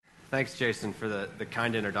Thanks, Jason, for the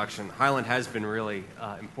kind introduction. Highland has been really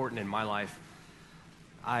important in my life.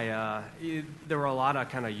 There were a lot of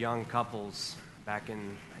kind of young couples back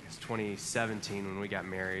in, 2017 when we got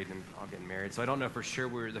married, and I'll get married. So I don't know for sure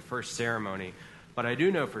we were the first ceremony, but I do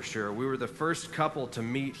know for sure we were the first couple to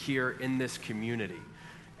meet here in this community.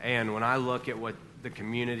 And when I look at what the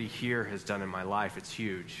community here has done in my life, it's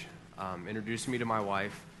huge. Introduced me to my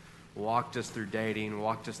wife, walked us through dating,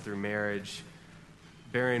 walked us through marriage,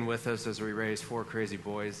 bearing with us as we raised 4 crazy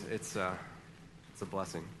boys. It's a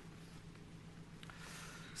blessing.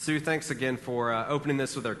 Sue, thanks again for opening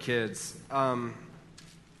this with our kids.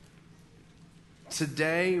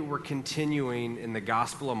 Today, we're continuing in the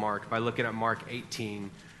Gospel of Mark by looking at Mark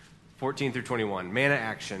 18, 14 through 21, manna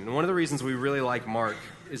action. And one of the reasons we really like Mark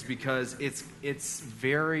is because it's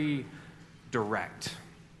very direct.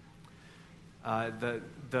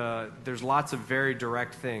 There's lots of very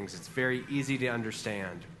direct things. It's very easy to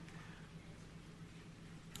understand.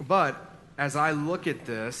 But as I look at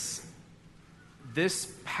this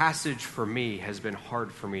passage for me has been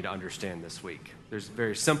hard for me to understand this week. There's a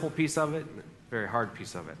very simple piece of it, and a very hard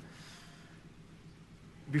piece of it.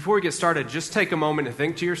 Before we get started, just take a moment to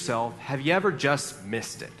think to yourself, have you ever just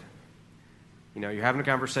missed it? You know, you're having a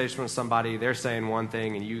conversation with somebody, they're saying one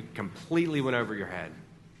thing, and you completely went over your head.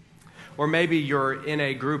 Or maybe you're in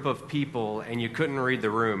a group of people and you couldn't read the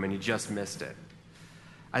room and you just missed it.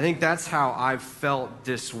 I think that's how I've felt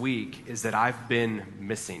this week, is that I've been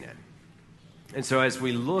missing it. And so as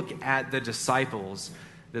we look at the disciples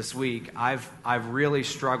this week, I've really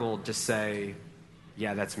struggled to say,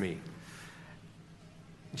 yeah, that's me.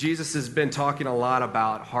 Jesus has been talking a lot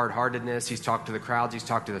about hard-heartedness. He's talked to the crowds, he's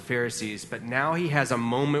talked to the Pharisees, but now he has a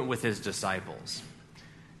moment with his disciples.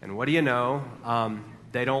 And what do you know?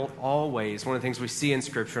 They don't always, one of the things we see in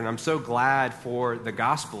Scripture, and I'm so glad for the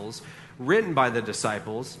Gospels written by the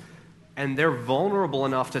disciples, and they're vulnerable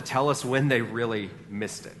enough to tell us when they really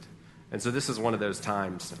missed it. And so this is one of those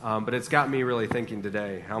times. But it's got me really thinking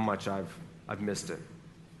today how much I've missed it.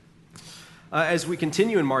 As we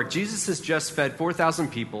continue in Mark, Jesus has just fed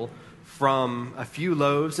 4,000 people from a few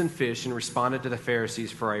loaves and fish and responded to the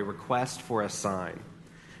Pharisees for a request for a sign.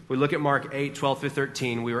 If we look at Mark 8, 12 through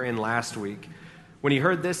 13, we were in last week. When he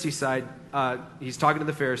heard this, he said, he's talking to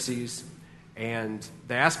the Pharisees, and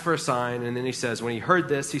they ask for a sign, and then he says, when he heard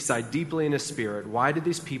this, he sighed deeply in his spirit, why did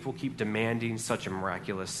these people keep demanding such a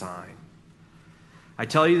miraculous sign? I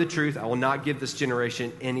tell you the truth, I will not give this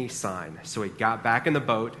generation any sign. So he got back in the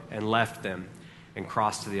boat and left them and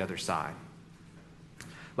crossed to the other side.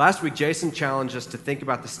 Last week, Jason challenged us to think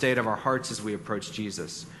about the state of our hearts as we approach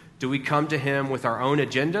Jesus. Do we come to him with our own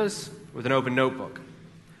agendas, with an open notebook?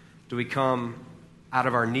 Do we come out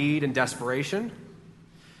of our need and desperation?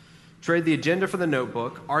 Trade the agenda for the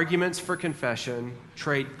notebook, arguments for confession,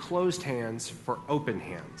 trade closed hands for open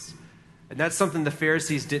hands. And that's something the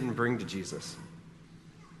Pharisees didn't bring to Jesus.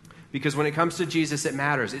 Because when it comes to Jesus, it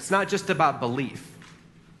matters. It's not just about belief.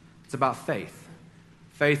 It's about faith.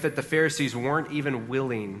 Faith that the Pharisees weren't even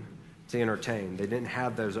willing to entertain. They didn't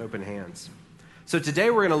have those open hands. So today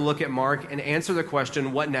we're going to look at Mark and answer the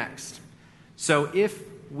question, what next? So if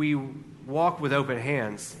we walk with open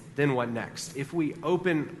hands, then what next? If we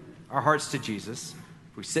open our hearts to Jesus,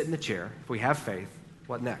 if we sit in the chair, if we have faith,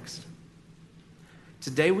 what next?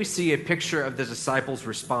 Today we see a picture of the disciples'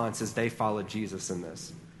 response as they followed Jesus in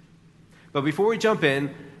this. But before we jump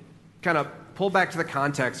in, kind of pull back to the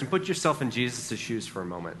context and put yourself in Jesus' shoes for a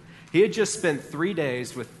moment. He had just spent 3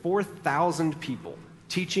 days with 4,000 people,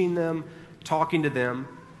 teaching them, talking to them.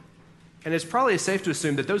 And it's probably safe to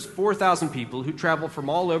assume that those 4,000 people who traveled from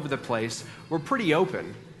all over the place were pretty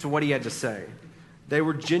open to what he had to say. They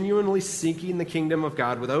were genuinely seeking the kingdom of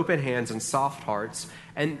God with open hands and soft hearts.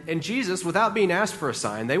 And Jesus, without being asked for a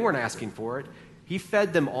sign, they weren't asking for it, he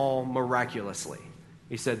fed them all miraculously.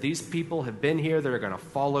 He said, these people have been here, they're going to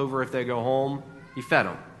fall over if they go home. He fed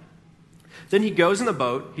them. Then he goes in the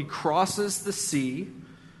boat, he crosses the Sea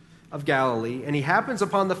of Galilee, and he happens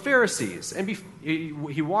upon the Pharisees. And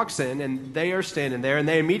he walks in, and they are standing there, and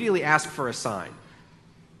they immediately ask for a sign.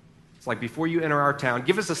 It's like, before you enter our town,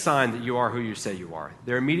 give us a sign that you are who you say you are.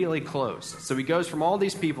 They're immediately closed. So he goes from all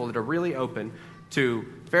these people that are really open to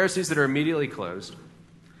Pharisees that are immediately closed.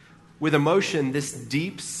 With emotion, this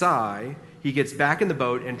deep sigh, he gets back in the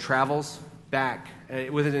boat and travels back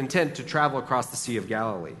with an intent to travel across the Sea of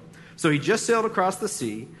Galilee. So he just sailed across the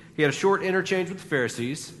sea. He had a short interchange with the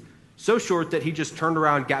Pharisees, so short that he just turned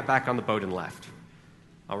around, got back on the boat, and left.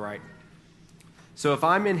 All right. So if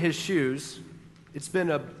I'm in his shoes, it's been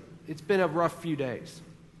a rough few days.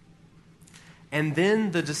 And then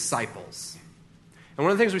the disciples. And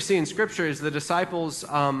one of the things we see in Scripture is the disciples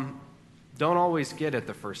don't always get it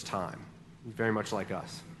the first time, very much like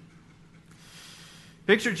us.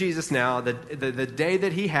 Picture Jesus now, the day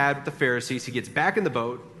that he had with the Pharisees. He gets back in the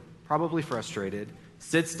boat, probably frustrated,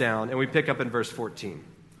 sits down, and we pick up in verse 14.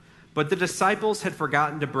 But the disciples had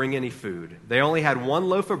forgotten to bring any food. They only had one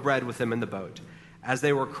loaf of bread with them in the boat. As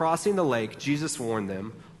they were crossing the lake, Jesus warned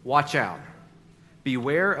them, "Watch out.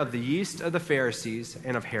 Beware of the yeast of the Pharisees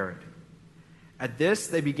and of Herod." At this,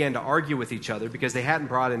 they began to argue with each other because they hadn't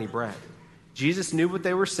brought any bread. Jesus knew what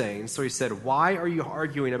they were saying, so he said, "Why are you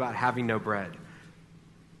arguing about having no bread?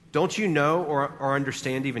 Don't you know or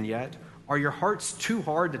understand even yet? Are your hearts too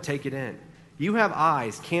hard to take it in? You have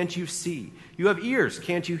eyes, can't you see? You have ears,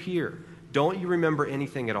 can't you hear? Don't you remember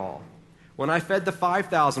anything at all? When I fed the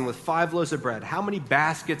 5,000 with 5 loaves of bread, how many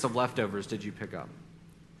baskets of leftovers did you pick up?"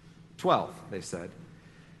 12, they said.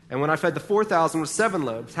 "And when I fed the 4,000 with 7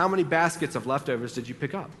 loaves, how many baskets of leftovers did you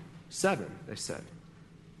pick up?" 7, they said.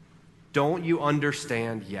 "Don't you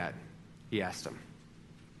understand yet?" he asked them.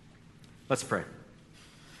 Let's pray.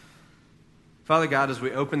 Father God, as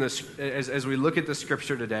we open this, as we look at the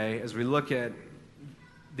Scripture today, as we look at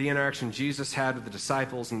the interaction Jesus had with the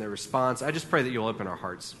disciples and their response, I just pray that you'll open our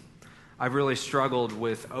hearts. I've really struggled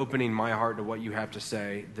with opening my heart to what you have to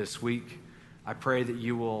say this week. I pray that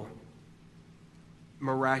you will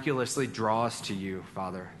miraculously draw us to you,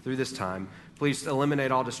 Father, through this time. Please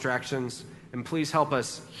eliminate all distractions, and please help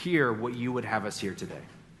us hear what you would have us hear today.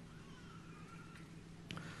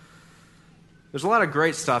 There's a lot of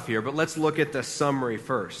great stuff here, but let's look at the summary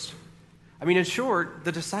first. I mean, in short,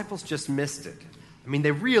 the disciples just missed it. I mean,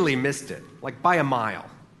 they really missed it, like by a mile.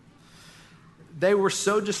 They were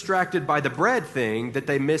so distracted by the bread thing that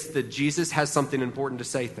they missed that Jesus has something important to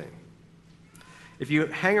say thing. If you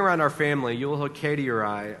hang around our family, you'll hear Katie or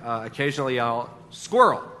I occasionally yell,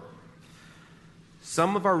 "Squirrel!"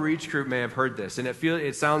 Some of our reach group may have heard this, and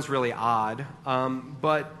it sounds really odd,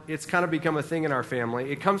 but it's kind of become a thing in our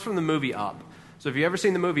family. It comes from the movie Up. So if you've ever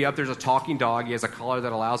seen the movie Up, there's a talking dog. He has a collar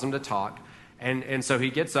that allows him to talk. And so he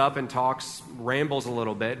gets up and talks, rambles a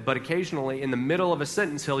little bit, but occasionally in the middle of a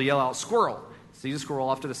sentence, he'll yell out, "Squirrel!" Sees a squirrel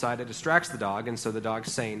off to the side, it distracts the dog, and so the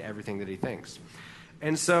dog's saying everything that he thinks.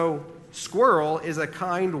 And so squirrel is a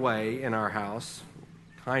kind way in our house,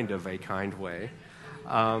 kind of a kind way,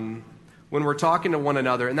 when we're talking to one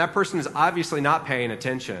another, and that person is obviously not paying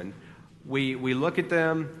attention, we look at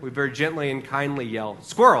them, we very gently and kindly yell,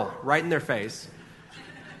 "Squirrel!" right in their face,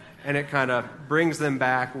 and it kind of brings them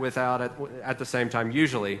back without, at the same time,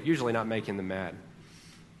 usually not making them mad.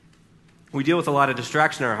 We deal with a lot of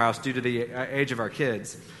distraction in our house due to the age of our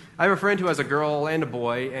kids. I have a friend who has a girl and a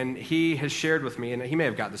boy, and he has shared with me, and he may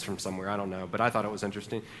have got this from somewhere, I don't know, but I thought it was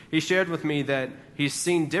interesting. He shared with me that he's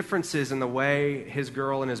seen differences in the way his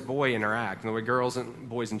girl and his boy interact, and the way girls and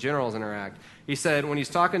boys in general interact. He said when he's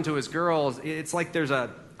talking to his girls, it's like there's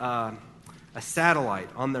a satellite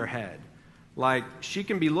on their head. Like she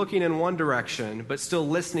can be looking in one direction, but still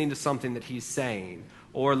listening to something that he's saying,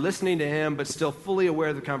 or listening to him, but still fully aware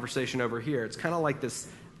of the conversation over here. It's kind of like this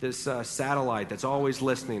satellite that's always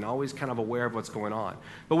listening, always kind of aware of what's going on.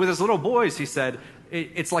 But with his little boys, he said,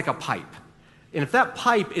 it's like a pipe. And if that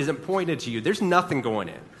pipe isn't pointed to you, there's nothing going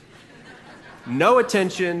in. No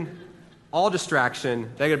attention, all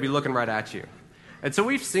distraction, they're going to be looking right at you. And so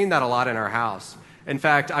we've seen that a lot in our house. In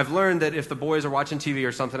fact, I've learned that if the boys are watching TV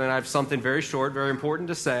or something and I have something very short, very important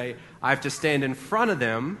to say, I have to stand in front of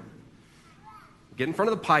them, get in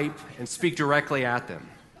front of the pipe, and speak directly at them.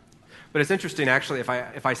 But it's interesting, actually,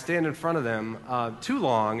 if I stand in front of them too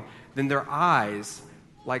long, then their eyes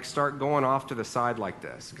start going off to the side like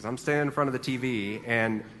this, because I'm standing in front of the TV,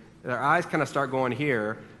 and their eyes kind of start going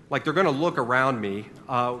here, like they're going to look around me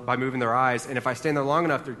by moving their eyes, and if I stand there long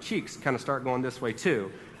enough, their cheeks kind of start going this way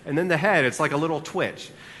too. And then the head, it's like a little twitch.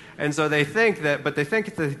 And so they think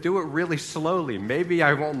if they do it really slowly, maybe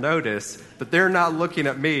I won't notice that they're not looking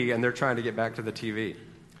at me and they're trying to get back to the TV.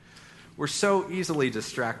 We're so easily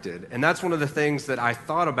distracted. And that's one of the things that I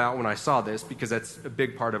thought about when I saw this, because that's a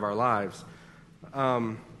big part of our lives.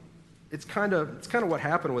 It's kind of what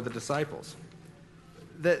happened with the disciples.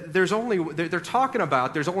 They're talking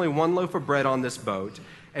about there's only one loaf of bread on this boat,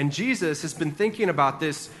 and Jesus has been thinking about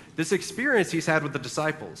this experience he's had with the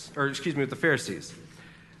disciples, with the Pharisees.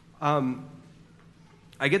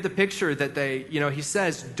 I get the picture that he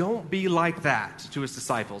says, don't be like that to his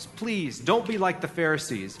disciples. Please, don't be like the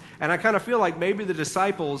Pharisees. And I kind of feel like maybe the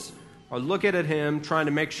disciples are looking at him, trying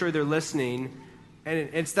to make sure they're listening, and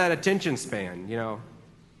it's that attention span,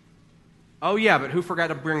 Oh yeah, but who forgot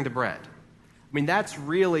to bring the bread? I mean, that's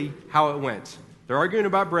really how it went. They're arguing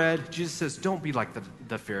about bread. Jesus says, don't be like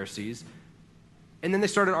the Pharisees. And then they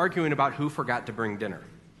started arguing about who forgot to bring dinner.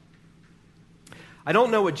 I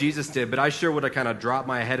don't know what Jesus did, but I sure would have kind of dropped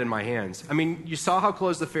my head in my hands. I mean, you saw how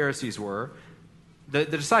close the Pharisees were. The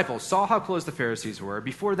disciples saw how close the Pharisees were.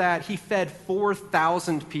 Before that, he fed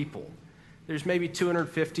 4,000 people. There's maybe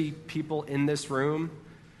 250 people in this room.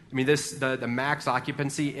 I mean, the max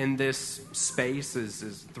occupancy in this space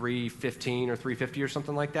is 315 or 350 or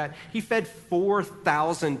something like that. He fed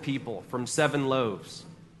 4,000 people from 7 loaves.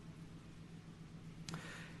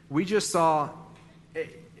 We just saw,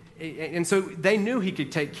 and so they knew he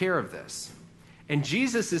could take care of this. And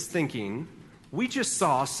Jesus is thinking, we just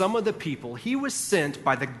saw some of the people he was sent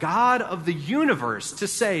by the God of the universe to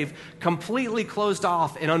save completely closed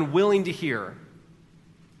off and unwilling to hear.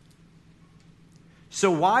 So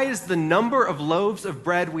why is the number of loaves of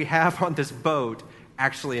bread we have on this boat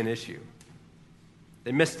actually an issue?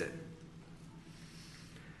 They missed it.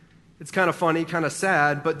 It's kind of funny, kind of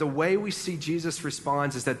sad, but the way we see Jesus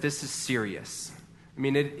responds is that this is serious. I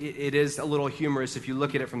mean, it is a little humorous if you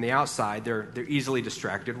look at it from the outside. They're easily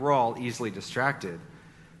distracted. We're all easily distracted.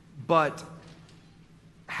 But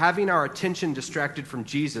having our attention distracted from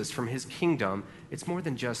Jesus, from his kingdom, it's more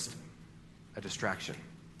than just a distraction.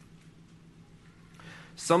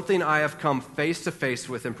 Something I have come face to face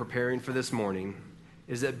with in preparing for this morning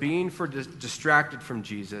is that being distracted from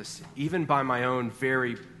Jesus, even by my own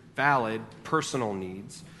very valid personal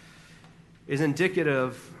needs, is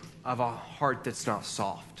indicative of a heart that's not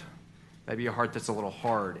soft, maybe a heart that's a little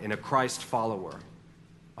hard, and a Christ follower,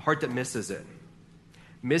 a heart that misses it,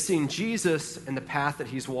 missing Jesus and the path that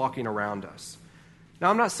he's walking around us.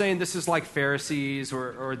 Now, I'm not saying this is like Pharisees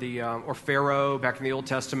or Pharaoh back in the Old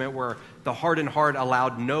Testament, where the hardened heart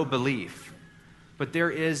allowed no belief, but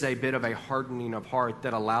there is a bit of a hardening of heart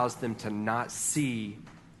that allows them to not see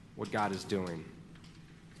what God is doing.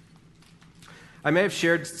 I may have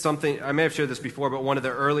shared this before, but one of the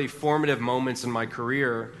early formative moments in my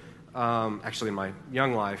career, actually in my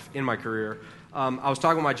young life, in my career, I was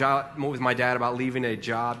talking with my dad about leaving a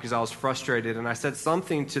job because I was frustrated, and I said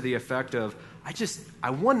something to the effect of, I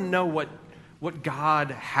want to know what God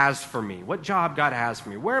has for me, what job God has for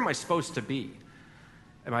me. Where am I supposed to be?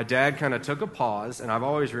 And my dad kind of took a pause, and I've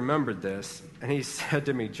always remembered this, and he said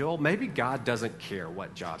to me, Joel, maybe God doesn't care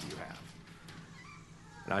what job you have.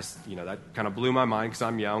 And that kind of blew my mind because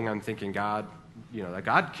I'm young. I'm thinking that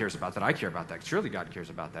God cares about that. I care about that. Surely God cares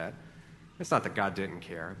about that. It's not that God didn't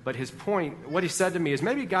care. But his point, what he said to me is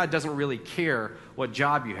maybe God doesn't really care what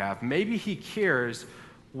job you have. Maybe he cares,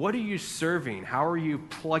 what are you serving? How are you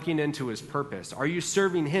plugging into his purpose? Are you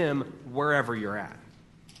serving him wherever you're at?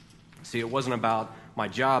 See, it wasn't about my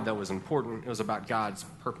job that was important. It was about God's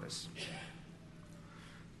purpose.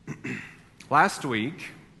 Last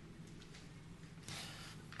week,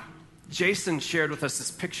 Jason shared with us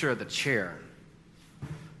this picture of the chair. I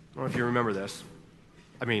don't know if you remember this.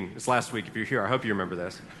 I mean, it's last week. If you're here, I hope you remember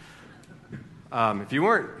this. If you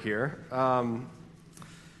weren't here,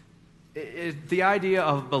 the idea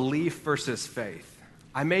of belief versus faith.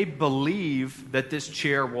 I may believe that this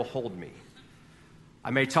chair will hold me.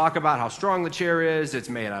 I may talk about how strong the chair is. It's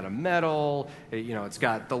made out of metal. It's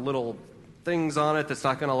got the little things on it that's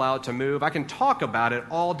not going to allow it to move. I can talk about it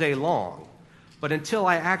all day long. But until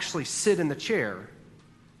I actually sit in the chair,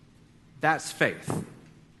 that's faith.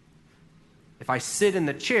 If I sit in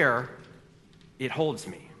the chair, it holds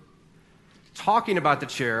me. Talking about the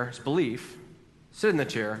chair is belief. Sit in the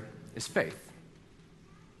chair is faith.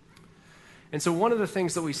 And so one of the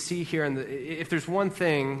things that we see here, if there's one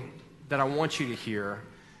thing that I want you to hear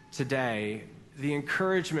today, the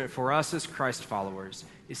encouragement for us as Christ followers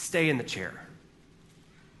is stay in the chair.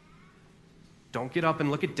 Don't get up and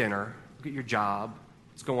look at dinner. Look at your job,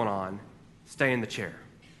 what's going on. Stay in the chair.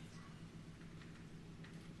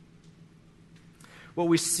 What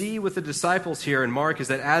we see with the disciples here in Mark is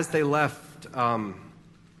that as they left, I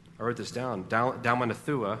wrote this down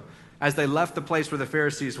Dalmanutha, as they left the place where the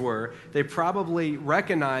Pharisees were, they probably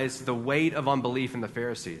recognized the weight of unbelief in the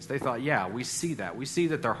Pharisees. They thought, yeah, we see that. We see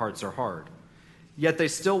that their hearts are hard. Yet they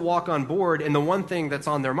still walk on board, and the one thing that's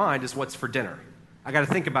on their mind is what's for dinner. I got to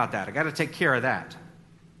think about that. I got to take care of that.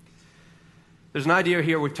 There's an idea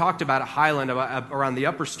here we've talked about at Highland around the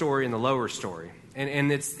upper story and the lower story. And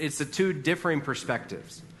it's the two differing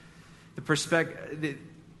perspectives. The perspective that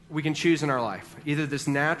we can choose in our life. Either this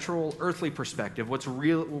natural, earthly perspective,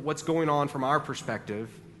 what's going on from our perspective,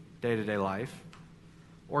 day-to-day life,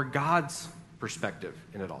 or God's perspective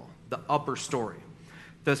in it all, the upper story.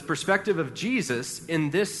 The perspective of Jesus in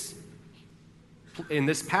this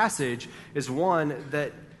passage is one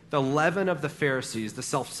that the leaven of the Pharisees, the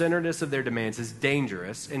self-centeredness of their demands is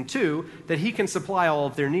dangerous, and two, that he can supply all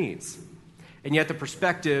of their needs. And yet the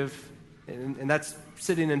perspective, and that's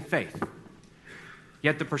sitting in faith,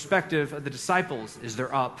 yet the perspective of the disciples is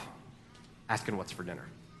they're up asking what's for dinner.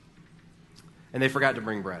 And they forgot to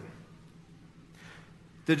bring bread.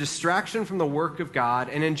 The distraction from the work of God,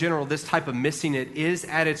 and in general, this type of missing it, is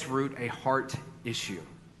at its root a heart issue.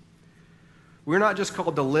 We're not just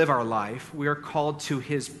called to live our life, we are called to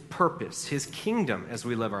his purpose, his kingdom as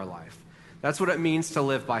we live our life. That's what it means to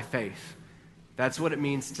live by faith. That's what it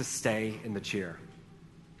means to stay in the chair.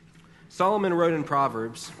 Solomon wrote in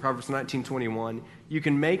Proverbs 19:21, "You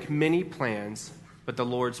can make many plans, but the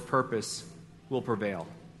Lord's purpose will prevail."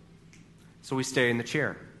 So we stay in the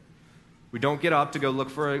chair. We don't get up to go look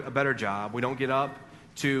for a better job. We don't get up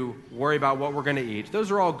to worry about what we're going to eat. Those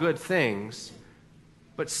are all good things,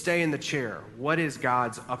 but stay in the chair. What is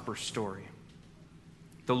God's upper story?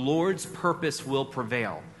 The Lord's purpose will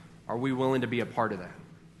prevail. Are we willing to be a part of that?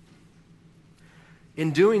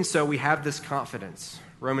 In doing so, we have this confidence.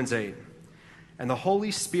 Romans 8. And the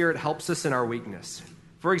Holy Spirit helps us in our weakness.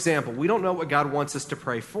 For example, we don't know what God wants us to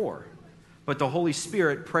pray for, but the Holy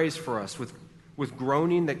Spirit prays for us with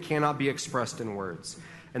groaning that cannot be expressed in words.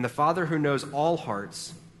 And the Father who knows all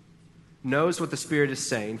hearts knows what the Spirit is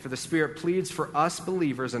saying, for the Spirit pleads for us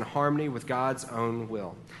believers in harmony with God's own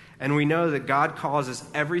will. And we know that God causes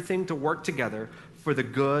everything to work together for the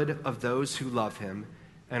good of those who love him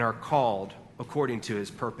and are called according to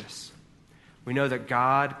his purpose. We know that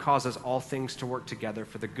God causes all things to work together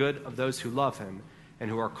for the good of those who love him and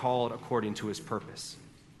who are called according to his purpose.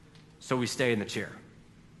 So we stay in the chair.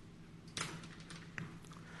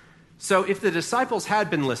 So if the disciples had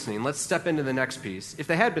been listening, let's step into the next piece. If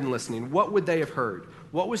they had been listening, what would they have heard?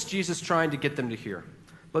 What was Jesus trying to get them to hear?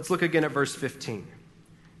 Let's look again at verse 15.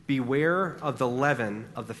 Beware of the leaven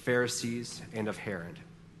of the Pharisees and of Herod.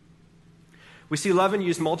 We see leaven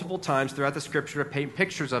used multiple times throughout the scripture to paint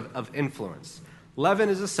pictures of influence. Leaven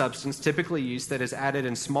is a substance, typically yeast, that is added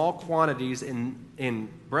in small quantities in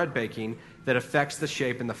bread baking that affects the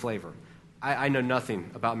shape and the flavor. I know nothing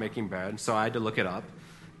about making bread, so I had to look it up.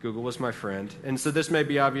 Google was my friend. And so this may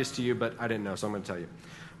be obvious to you, but I didn't know, so I'm going to tell you.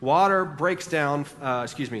 Water breaks down,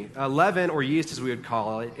 leaven, or yeast as we would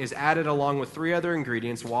call it, is added along with 3 other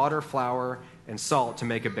ingredients, water, flour, and salt, to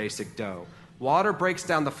make a basic dough. Water breaks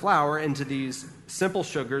down the flour into these simple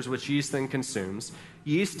sugars, which yeast then consumes.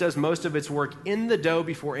 Yeast does most of its work in the dough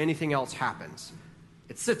before anything else happens.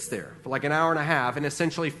 It sits there for like an hour and a half and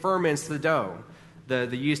essentially ferments the dough. The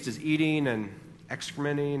yeast is eating and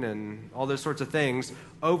excrementing and all those sorts of things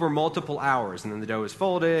over multiple hours. And then the dough is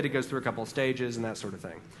folded, it goes through a couple of stages and that sort of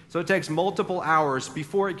thing. So it takes multiple hours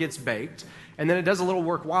before it gets baked, and then it does a little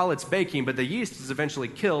work while it's baking, but the yeast is eventually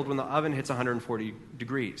killed when the oven hits 140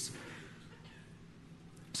 degrees.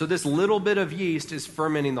 So this little bit of yeast is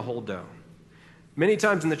fermenting the whole dough. Many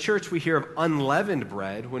times in the church we hear of unleavened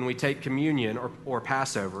bread when we take communion or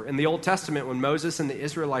Passover. In the Old Testament, when Moses and the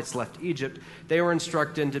Israelites left Egypt, they were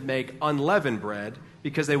instructed to make unleavened bread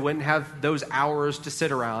because they wouldn't have those hours to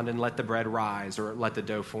sit around and let the bread rise or let the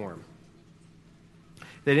dough form.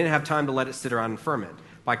 They didn't have time to let it sit around and ferment.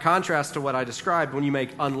 By contrast to what I described, when you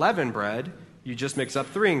make unleavened bread, you just mix up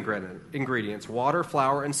 3 ingredients, water,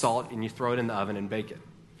 flour, and salt, and you throw it in the oven and bake it.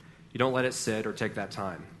 You don't let it sit or take that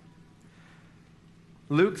time.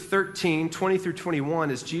 Luke 13:20 through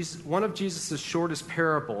 21 is one of Jesus' shortest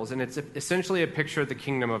parables, and it's essentially a picture of the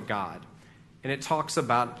kingdom of God. And it talks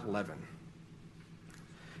about leaven.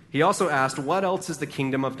 He also asked, what else is the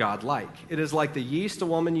kingdom of God like? It is like the yeast a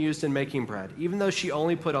woman used in making bread. Even though she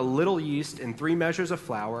only put a little yeast in 3 measures of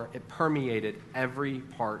flour, it permeated every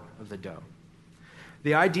part of the dough.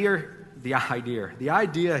 The idea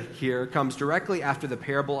here comes directly after the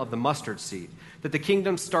parable of the mustard seed, that the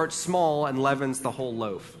kingdom starts small and leavens the whole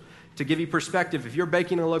loaf. To give you perspective, if you're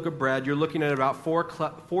baking a loaf of bread, you're looking at about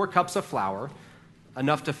 4 cups of flour,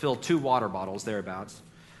 enough to fill 2 water bottles, thereabouts,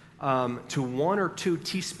 to 1 or 2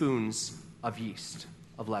 teaspoons of yeast,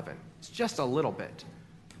 of leaven. It's just a little bit.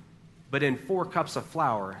 But in 4 cups of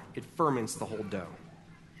flour, it ferments the whole dough.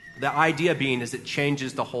 The idea being is it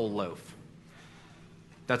changes the whole loaf.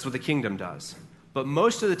 That's what the kingdom does. But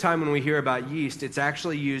most of the time when we hear about yeast, it's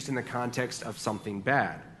actually used in the context of something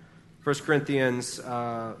bad. 1 Corinthians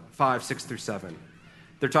 5, 6 through 7.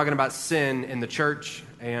 They're talking about sin in the church,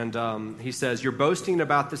 and he says, your boasting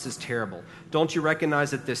about this is terrible. Don't you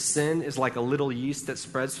recognize that this sin is like a little yeast that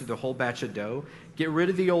spreads through the whole batch of dough? Get rid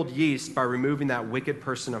of the old yeast by removing that wicked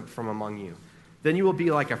person from among you. Then you will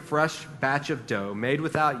be like a fresh batch of dough made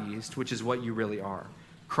without yeast, which is what you really are.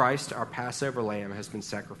 Christ, our Passover lamb, has been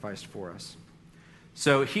sacrificed for us.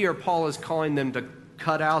 So here, Paul is calling them to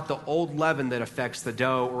cut out the old leaven that affects the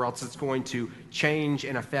dough, or else it's going to change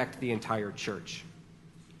and affect the entire church.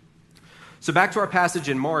 So back to our passage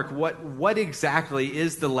in Mark, what exactly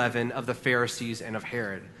is the leaven of the Pharisees and of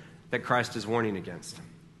Herod that Christ is warning against?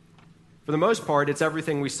 For the most part, it's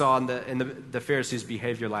everything we saw in the Pharisees'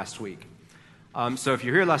 behavior last week. So if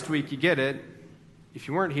you're here last week, you get it. If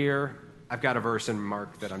you weren't here, I've got a verse in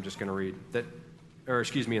Mark that I'm just going to read,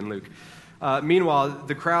 in Luke. Meanwhile,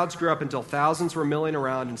 the crowds grew up until thousands were milling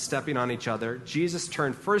around and stepping on each other. Jesus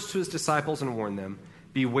turned first to his disciples and warned them,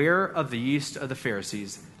 "Beware of the yeast of the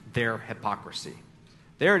Pharisees, their hypocrisy."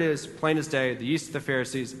 There it is, plain as day. The yeast of the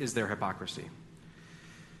Pharisees is their hypocrisy.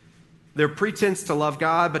 Their pretense to love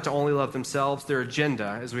God, but to only love themselves. Their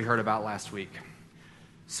agenda, as we heard about last week.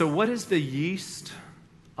 So what is the yeast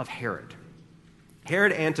of Herod?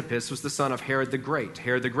 Herod Antipas was the son of Herod the Great.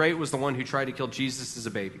 Herod the Great was the one who tried to kill Jesus as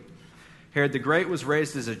a baby. Herod the Great was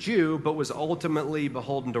raised as a Jew, but was ultimately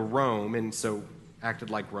beholden to Rome, and so acted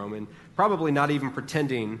like Roman, probably not even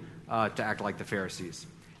pretending to act like the Pharisees.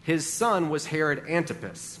 His son was Herod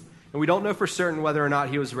Antipas, and we don't know for certain whether or not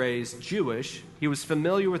he was raised Jewish. He was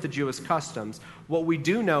familiar with the Jewish customs. What we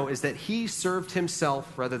do know is that he served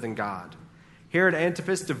himself rather than God. Herod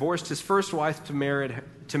Antipas divorced his first wife to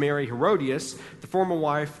marry Herodias, the former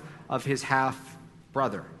wife of his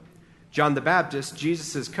half-brother. John the Baptist,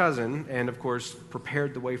 Jesus' cousin, and of course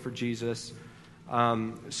prepared the way for Jesus,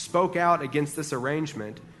 spoke out against this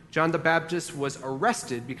arrangement. John the Baptist was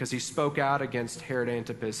arrested because he spoke out against Herod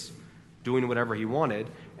Antipas doing whatever he wanted,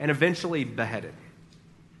 and eventually beheaded.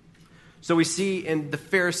 So we see in the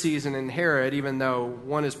Pharisees and in Herod, even though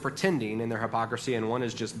one is pretending in their hypocrisy and one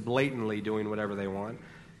is just blatantly doing whatever they want,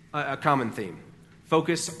 a common theme: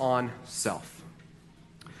 focus on self.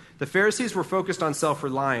 The Pharisees were focused on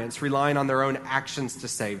self-reliance, relying on their own actions to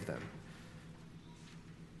save them.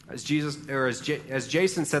 As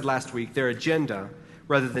Jason said last week, their agenda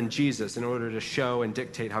rather than Jesus in order to show and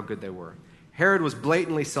dictate how good they were. Herod was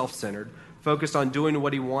blatantly self-centered, focused on doing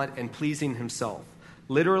what he wanted and pleasing himself,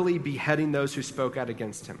 literally beheading those who spoke out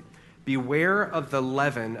against him. Beware of the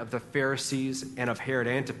leaven of the Pharisees and of Herod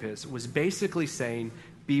Antipas was basically saying,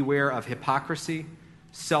 beware of hypocrisy,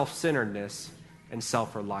 self-centeredness, and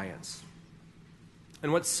self-reliance.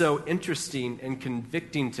 And what's so interesting and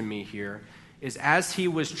convicting to me here is as he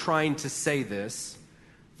was trying to say this,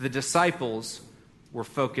 the disciples were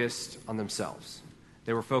focused on themselves.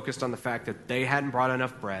 They were focused on the fact that they hadn't brought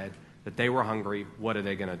enough bread, that they were hungry. What are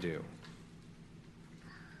they going to do?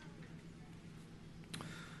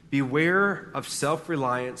 Beware of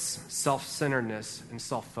self-reliance, self-centeredness, and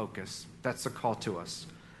self-focus. That's a call to us.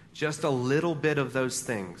 Just a little bit of those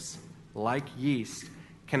things, like yeast,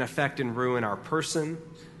 can affect and ruin our person,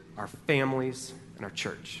 our families, and our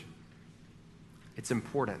church. It's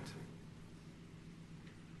important.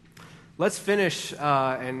 Let's finish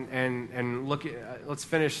let's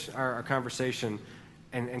finish our conversation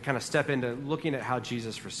and kind of step into looking at how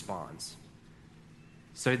Jesus responds.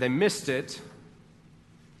 So they missed it.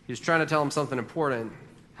 He was trying to tell them something important.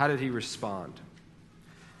 How did he respond?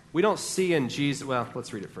 We don't see in Jesus... Well,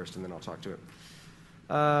 let's read it first, and then I'll talk to it.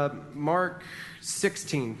 Mark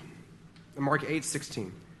 8:16.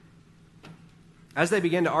 As they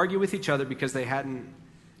began to argue with each other because they hadn't...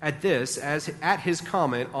 At his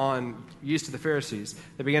comment on yeast of the Pharisees,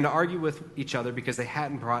 they began to argue with each other because they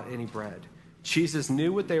hadn't brought any bread. Jesus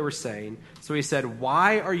knew what they were saying, so he said,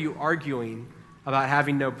 "Why are you arguing about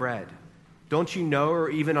having no bread? Don't you know or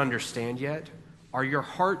even understand yet? Are your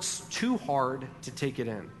hearts too hard to take it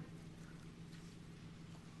in?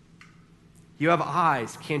 You have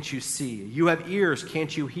eyes, can't you see? You have ears,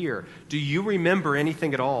 can't you hear? Do you remember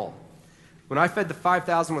anything at all? When I fed the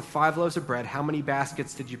 5,000 with 5 loaves of bread, how many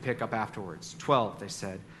baskets did you pick up afterwards? 12, they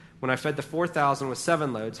said. When I fed the 4,000 with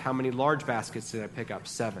 7 loads, how many large baskets did I pick up?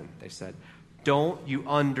 7, they said. Don't you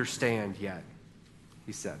understand yet?"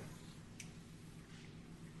 He said.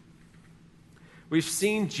 We've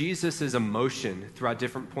seen Jesus' emotion throughout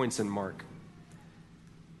different points in Mark.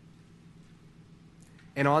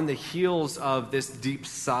 And on the heels of this deep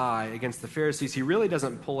sigh against the Pharisees, he really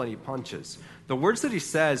doesn't pull any punches. The words that he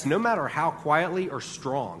says, no matter how quietly or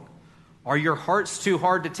strong, are your hearts too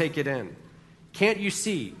hard to take it in? Can't you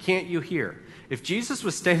see? Can't you hear? If Jesus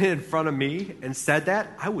was standing in front of me and said that,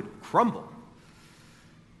 I would crumble.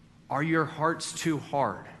 Are your hearts too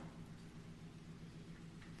hard?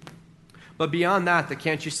 But beyond that, the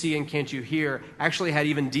can't you see and can't you hear actually had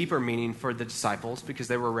even deeper meaning for the disciples because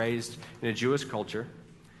they were raised in a Jewish culture.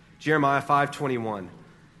 Jeremiah 5:21.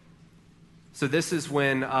 So this is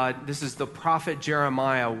the prophet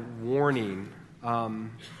Jeremiah warning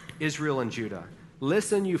Israel and Judah.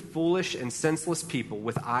 Listen, you foolish and senseless people,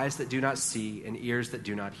 with eyes that do not see and ears that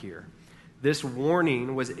do not hear. This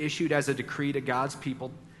warning was issued as a decree to God's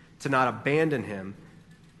people to not abandon him.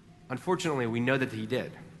 Unfortunately, we know that he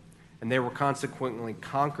did, and they were consequently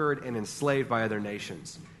conquered and enslaved by other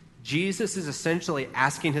nations. Jesus is essentially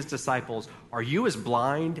asking his disciples, are you as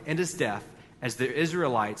blind and as deaf as the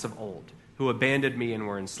Israelites of old, who abandoned me and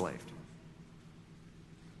were enslaved?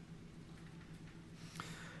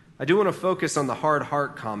 I do want to focus on the hard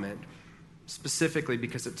heart comment, specifically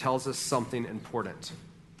because it tells us something important.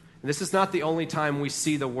 And this is not the only time we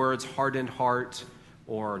see the words hardened heart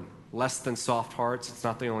or less than soft hearts. It's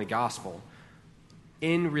not the only gospel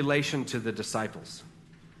in relation to the disciples.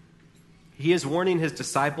 He is warning his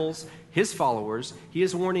disciples, his followers. He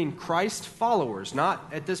is warning Christ followers, not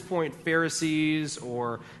at this point Pharisees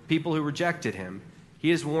or people who rejected him.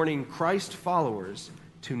 He is warning Christ followers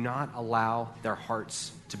to not allow their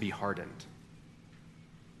hearts to be hardened.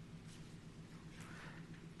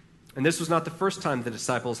 And this was not the first time the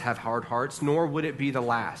disciples have hard hearts, nor would it be the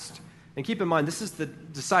last. And keep in mind, this is the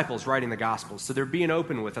disciples writing the Gospels, so they're being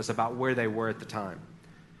open with us about where they were at the time.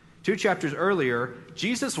 2 chapters earlier,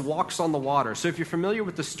 Jesus walks on the water. So if you're familiar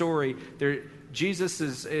with the story, Jesus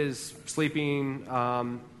is sleeping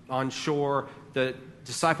on shore. The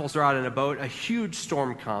disciples are out in a boat. A huge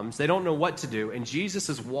storm comes. They don't know what to do, and Jesus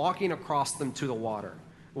is walking across them to the water,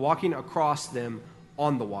 walking across them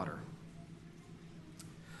on the water.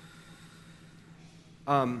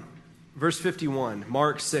 Verse 51,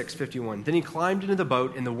 Mark 6:51. Then he climbed into the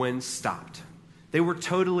boat, and the wind stopped. They were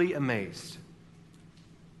totally amazed.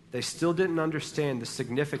 They still didn't understand the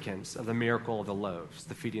significance of the miracle of the loaves,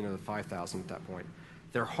 the feeding of the 5,000 at that point.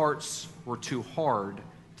 Their hearts were too hard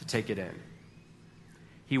to take it in.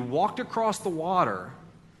 He walked across the water,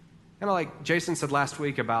 kind of like Jason said last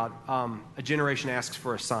week about a generation asks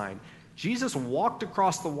for a sign. Jesus walked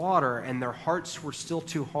across the water, and their hearts were still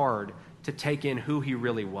too hard to take in who he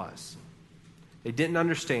really was. They didn't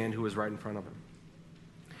understand who was right in front of him.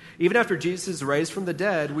 Even after Jesus is raised from the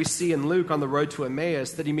dead, we see in Luke on the road to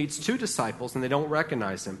Emmaus that he meets two disciples and they don't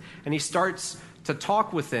recognize him. And he starts to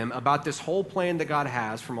talk with them about this whole plan that God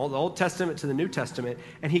has from the Old Testament to the New Testament,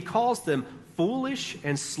 and he calls them foolish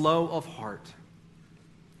and slow of heart.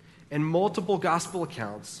 In multiple gospel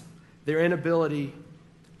accounts, their inability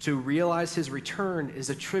to realize his return is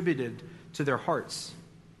attributed to their hearts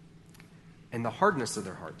and the hardness of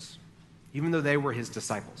their hearts, even though they were his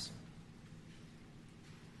disciples.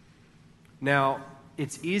 Now,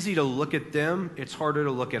 it's easy to look at them, it's harder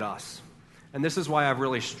to look at us. And this is why I've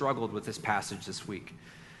really struggled with this passage this week,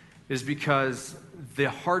 is because the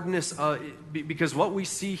hardness, because what we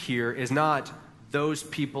see here is not those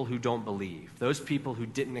people who don't believe, those people who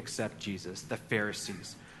didn't accept Jesus, the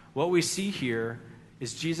Pharisees. What we see here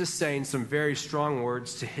is Jesus saying some very strong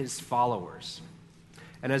words to his followers.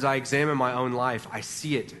 And as I examine my own life, I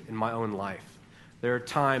see it in my own life. There are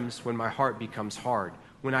times when my heart becomes hard,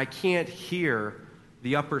 when I can't hear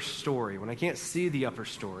the upper story, when I can't see the upper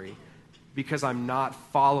story, because I'm not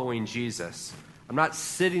following Jesus. I'm not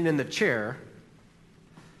sitting in the chair.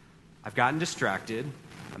 I've gotten distracted.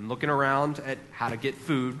 I'm looking around at how to get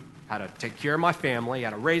food, how to take care of my family,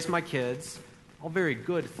 how to raise my kids. All very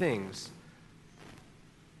good things.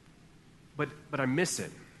 But I miss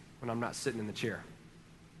it when I'm not sitting in the chair.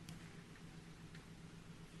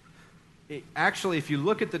 Actually, if you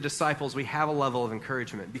look at the disciples, we have a level of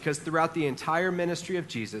encouragement, because throughout the entire ministry of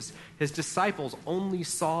Jesus, his disciples only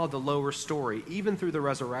saw the lower story, even through the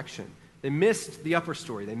resurrection. They missed the upper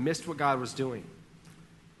story. They missed what God was doing.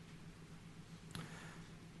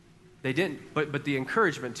 They didn't, but the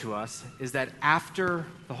encouragement to us is that after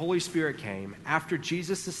the Holy Spirit came, after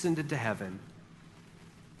Jesus ascended to heaven,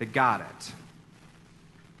 they got it.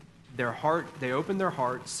 They opened their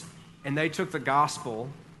hearts, and they took the gospel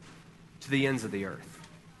to the ends of the earth.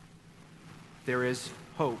 There is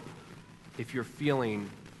hope if you're feeling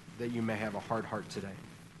that you may have a hard heart today.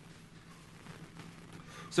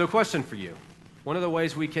 So a question for you. One of the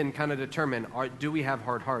ways we can kind of determine, do we have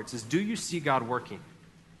hard hearts, is do you see God working?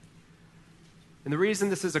 And the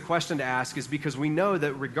reason this is a question to ask is because we know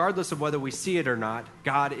that regardless of whether we see it or not,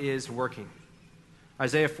 God is working.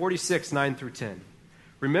 Isaiah 46, 9 through 10.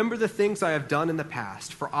 Remember the things I have done in the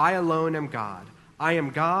past, for I alone am God. I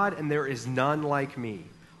am God, and there is none like me.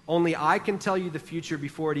 Only I can tell you the future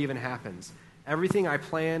before it even happens. Everything I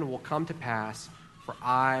plan will come to pass, for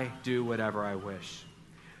I do whatever I wish.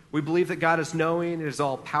 We believe that God is knowing, is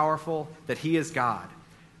all-powerful, that he is God.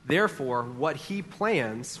 Therefore, what he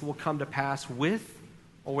plans will come to pass with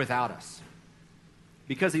or without us.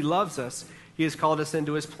 Because he loves us, he has called us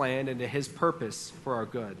into his plan and to his purpose for our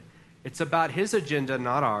good. It's about his agenda,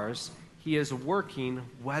 not ours. He is working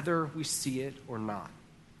whether we see it or not.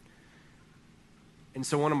 And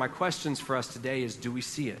so one of my questions for us today is, do we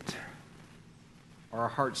see it? Are our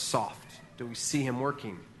hearts soft? Do we see him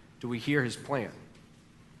working? Do we hear his plan?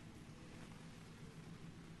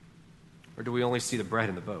 Or do we only see the bread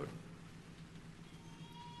in the boat?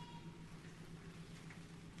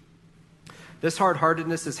 This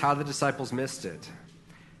hard-heartedness is how the disciples missed it.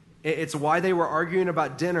 It's why they were arguing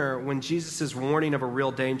about dinner when Jesus is warning of a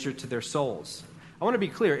real danger to their souls. I want to be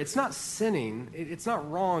clear. It's not sinning. It's not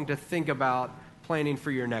wrong to think about planning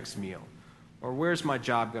for your next meal, or where's my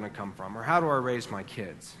job going to come from, or how do I raise my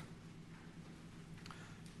kids?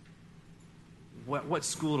 What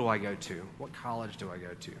school do I go to? What college do I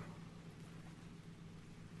go to?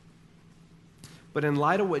 But in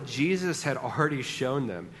light of what Jesus had already shown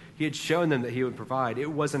them, he had shown them that he would provide.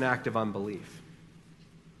 It was an act of unbelief.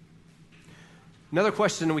 Another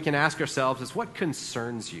question we can ask ourselves is, what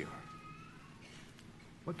concerns you?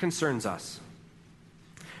 What concerns us?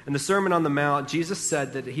 In the Sermon on the Mount, Jesus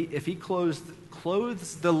said that if he clothes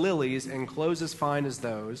the lilies and clothes as fine as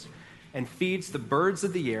those, and feeds the birds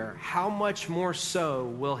of the air, how much more so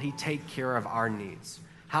will he take care of our needs?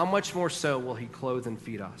 How much more so will he clothe and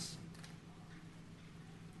feed us?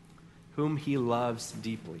 Whom he loves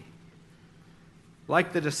deeply.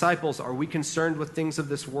 Like the disciples, are we concerned with things of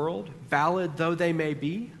this world, valid though they may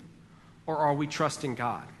be, or are we trusting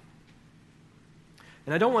God?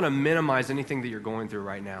 And I don't want to minimize anything that you're going through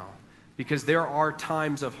right now, because there are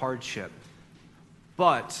times of hardship.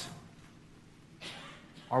 But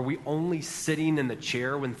are we only sitting in the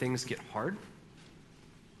chair when things get hard?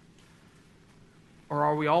 Or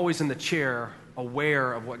are we always in the chair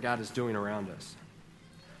aware of what God is doing around us?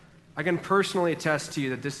 I can personally attest to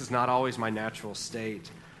you that this is not always my natural state.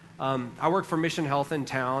 I work for Mission Health in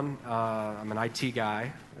town. I'm an IT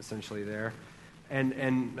guy, essentially there, and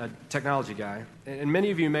a technology guy. And many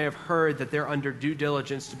of you may have heard that they're under due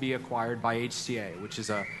diligence to be acquired by HCA, which is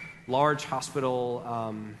a large hospital,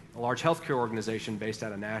 a large healthcare organization based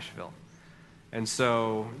out of Nashville. And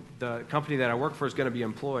so the company that I work for is going to be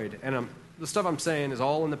employed. And the stuff I'm saying is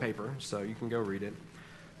all in the paper, so you can go read it.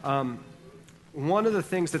 One of the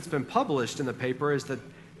things that's been published in the paper is that,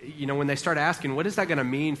 when they start asking, what is that going to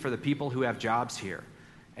mean for the people who have jobs here?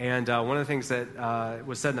 And one of the things that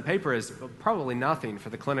was said in the paper is probably nothing for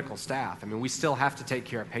the clinical staff. I mean, we still have to take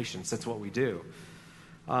care of patients. That's what we do.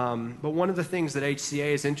 But one of the things that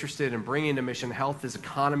HCA is interested in bringing to Mission Health is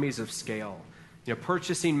economies of scale.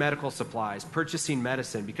 Purchasing medical supplies, purchasing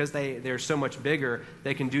medicine. Because they're so much bigger,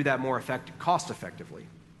 they can do that more cost-effectively.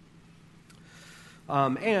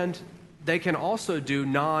 And they can also do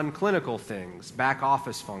non-clinical things, back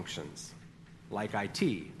office functions, like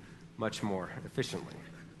IT, much more efficiently.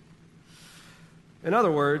 In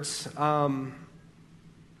other words, I'll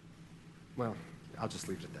just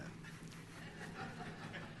leave it at that.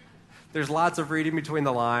 There's lots of reading between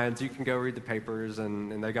the lines. You can go read the papers,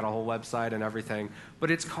 and they've got a whole website and everything.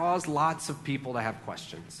 But it's caused lots of people to have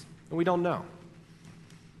questions, and we don't know.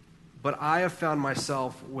 But I have found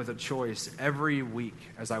myself with a choice every week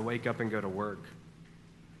as I wake up and go to work.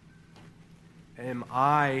 Am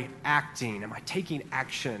I taking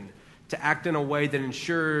action to act in a way that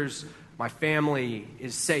ensures my family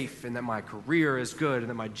is safe and that my career is good and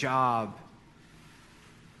that my job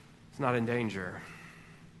is not in danger,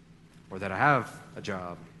 or that I have a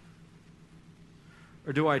job?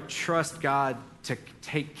 Or do I trust God to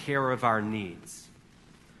take care of our needs?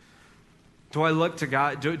 Do I look to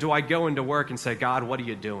God? Do I go into work and say, God, what are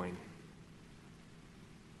you doing?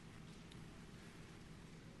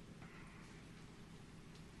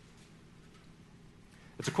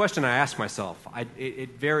 It's a question I ask myself.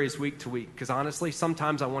 It varies week to week, because honestly,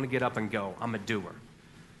 sometimes I want to get up and go. I'm a doer.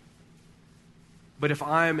 But if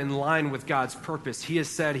I'm in line with God's purpose, he has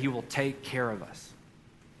said he will take care of us.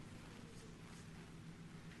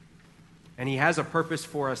 And he has a purpose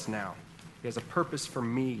for us now. He has a purpose for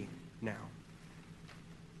me now.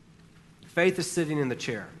 Faith is sitting in the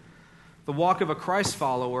chair. The walk of a Christ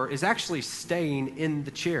follower is actually staying in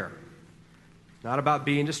the chair. Not about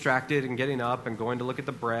being distracted and getting up and going to look at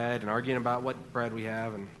the bread and arguing about what bread we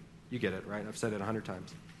have. And you get it, right? I've said it 100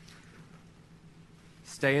 times.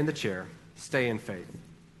 Stay in the chair. Stay in faith.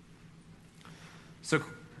 So,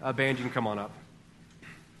 band, you can come on up.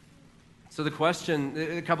 So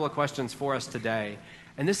a couple of questions for us today.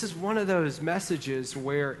 And this is one of those messages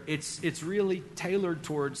where it's really tailored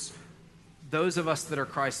towards those of us that are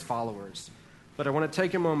Christ followers. But I want to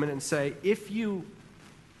take a moment and say, if you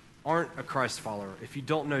aren't a Christ follower, if you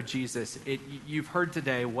don't know Jesus, you've heard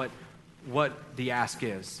today what the ask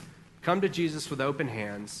is. Come to Jesus with open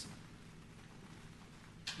hands,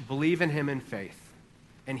 believe in him in faith,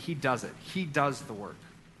 and he does it. He does the work.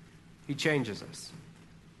 He changes us.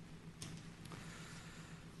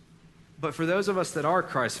 But for those of us that are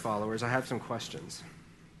Christ followers, I have some questions.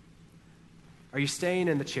 Are you staying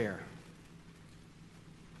in the chair?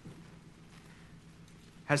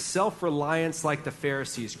 Has self-reliance like the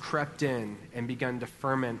Pharisees crept in and begun to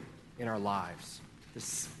ferment in our lives?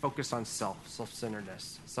 This focus on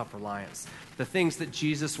self-centeredness, self-reliance. The things that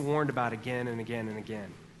Jesus warned about again and again and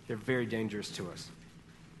again. They're very dangerous to us.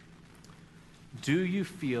 Do you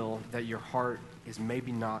feel that your heart is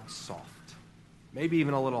maybe not soft? Maybe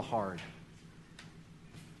even a little hard?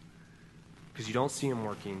 Because you don't see him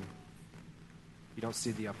working. You don't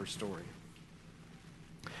see the upper story.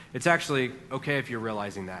 It's actually okay if you're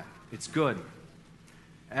realizing that. It's good.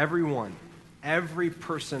 Everyone, every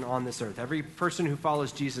person on this earth, every person who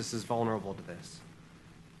follows Jesus is vulnerable to this.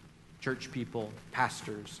 Church people,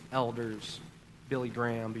 pastors, elders, Billy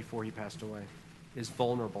Graham before he passed away is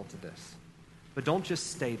vulnerable to this. But don't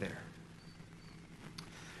just stay there.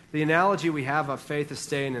 The analogy we have of faith is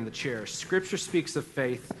staying in the chair. Scripture speaks of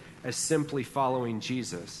faith as simply following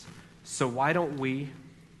Jesus. So why don't we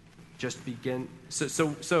just begin? So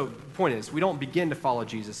the point is, we don't begin to follow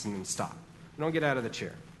Jesus and then stop. We don't get out of the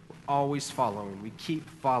chair. We're always following. We keep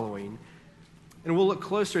following. And we'll look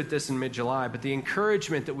closer at this in mid-July, but the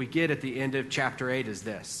encouragement that we get at the end of chapter 8 is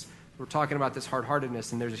this. We're talking about this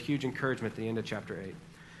hard-heartedness, and there's a huge encouragement at the end of chapter 8.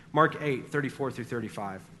 Mark 8, 34 through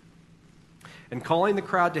 35. And calling the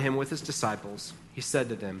crowd to him with his disciples, he said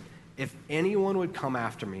to them, "If anyone would come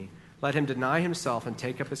after me, let him deny himself and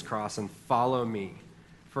take up his cross and follow me.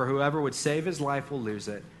 For whoever would save his life will lose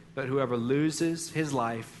it, but whoever loses his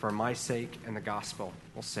life for my sake and the gospel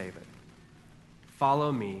will save it.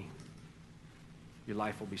 Follow me, your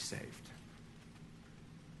life will be saved."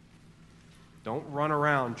 Don't run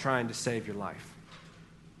around trying to save your life.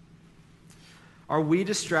 Are we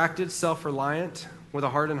distracted, self-reliant, with a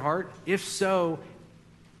hardened heart? If so,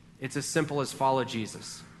 it's as simple as follow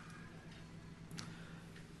Jesus.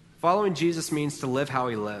 Following Jesus means to live how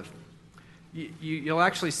he lived. You'll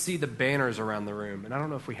actually see the banners around the room, and I don't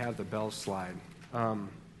know if we have the bell slide. At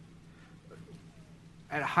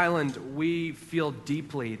Highland, we feel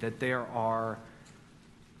deeply that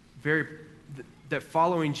that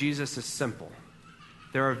following Jesus is simple.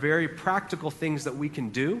 There are very practical things that we can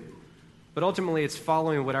do, but ultimately it's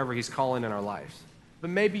following whatever he's calling in our lives. But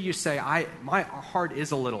maybe you say, my heart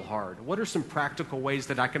is a little hard. What are some practical ways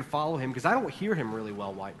that I can follow him? Because I don't hear him really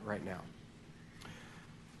well right now.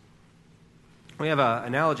 We have an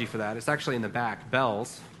analogy for that. It's actually in the back.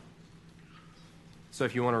 Bells. So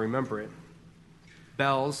if you want to remember it.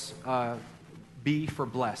 Bells, B for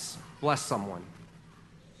bless. Bless someone.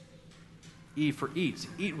 E for eat.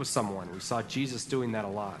 Eat with someone. We saw Jesus doing that a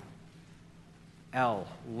lot. L,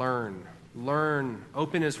 learn. Learn.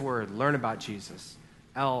 Open his word. Learn about Jesus.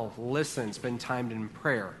 L, listen. Spend time in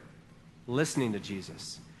prayer. Listening to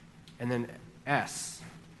Jesus. And then S,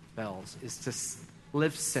 bells, is to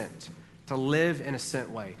live sent. To live in a sent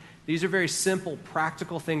way. These are very simple,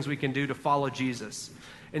 practical things we can do to follow Jesus.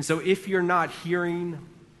 And so if you're not hearing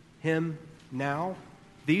him now,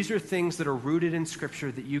 these are things that are rooted in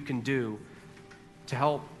Scripture that you can do to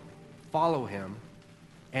help follow him,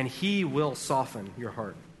 and he will soften your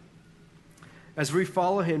heart. As we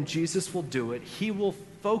follow him, Jesus will do it. He will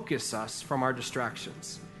focus us from our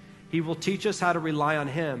distractions. He will teach us how to rely on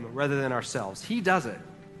him rather than ourselves. He does it.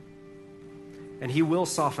 And he will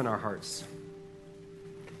soften our hearts.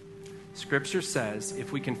 Scripture says,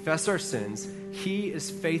 if we confess our sins, he is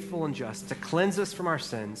faithful and just to cleanse us from our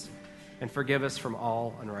sins and forgive us from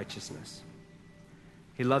all unrighteousness.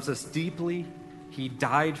 He loves us deeply. He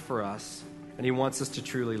died for us, and he wants us to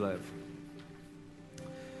truly live.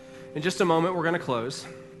 In just a moment, we're going to close.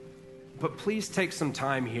 But please take some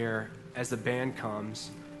time here as the band comes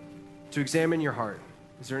to examine your heart.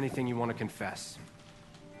 Is there anything you want to confess?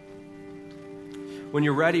 When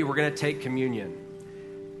you're ready, we're going to take communion.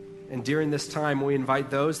 And during this time, we invite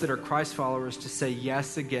those that are Christ followers to say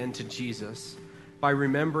yes again to Jesus by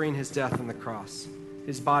remembering his death on the cross,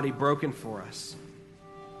 his body broken for us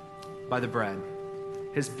by the bread,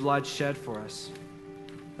 his blood shed for us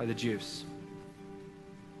by the juice.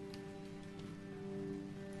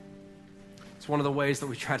 It's one of the ways that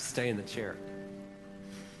we try to stay in the chair.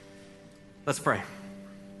 Let's pray.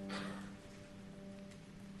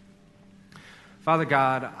 Father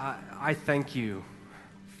God, I thank you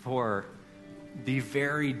for the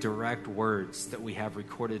very direct words that we have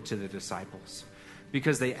recorded to the disciples,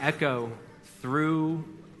 because they echo through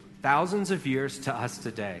thousands of years to us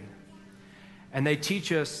today. And they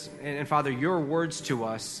teach us, and Father, your words to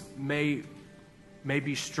us may may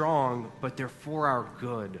be strong, but they're for our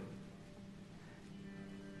good.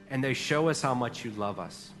 And they show us how much you love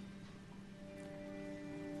us.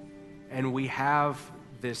 And we have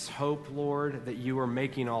this hope, Lord, that you are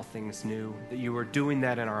making all things new, that you are doing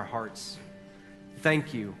that in our hearts.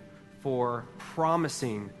 Thank you for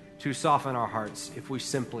promising to soften our hearts if we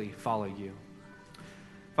simply follow you.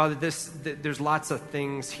 Father, there's lots of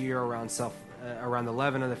things here around around the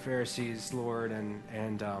leaven of the Pharisees, Lord,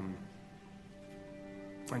 and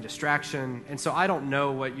distraction. And so I don't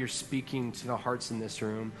know what you're speaking to the hearts in this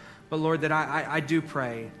room, but Lord, that I do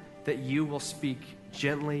pray that you will speak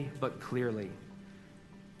gently but clearly.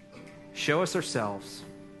 Show us ourselves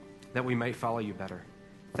that we may follow you better.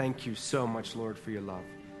 Thank you so much, Lord, for your love.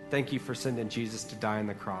 Thank you for sending Jesus to die on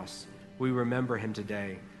the cross. We remember him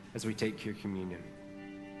today as we take your communion.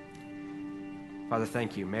 Father,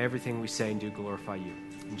 thank you. May everything we say and do glorify you.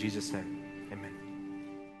 In Jesus' name.